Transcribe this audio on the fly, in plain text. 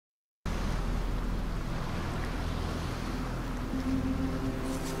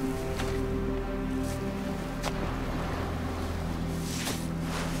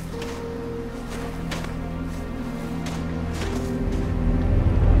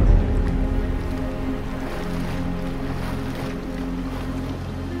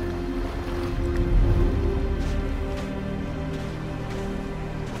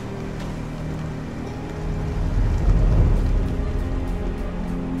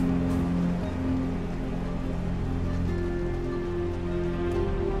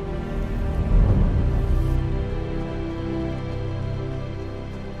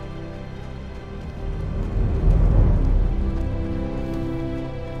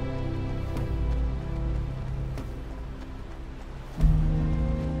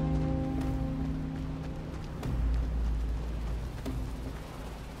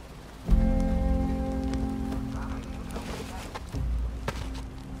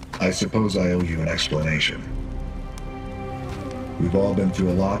I suppose I owe you an explanation. We've all been through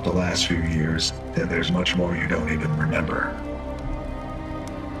a lot the last few years, and there's much more you don't even remember.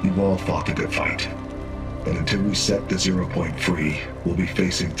 You've all fought the good fight, but until we set the 0 point free, we'll be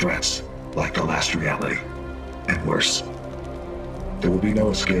facing threats like the last reality, and worse. There will be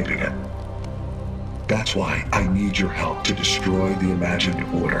no escaping it. That's why I need your help to destroy the imagined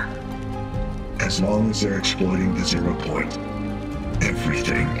order. As long as they're exploiting the 0 point,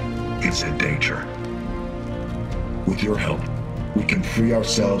 everything is in danger. With your help, we can free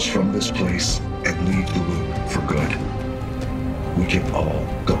ourselves from this place and leave the loop for good. We can all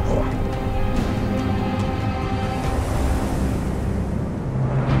go home.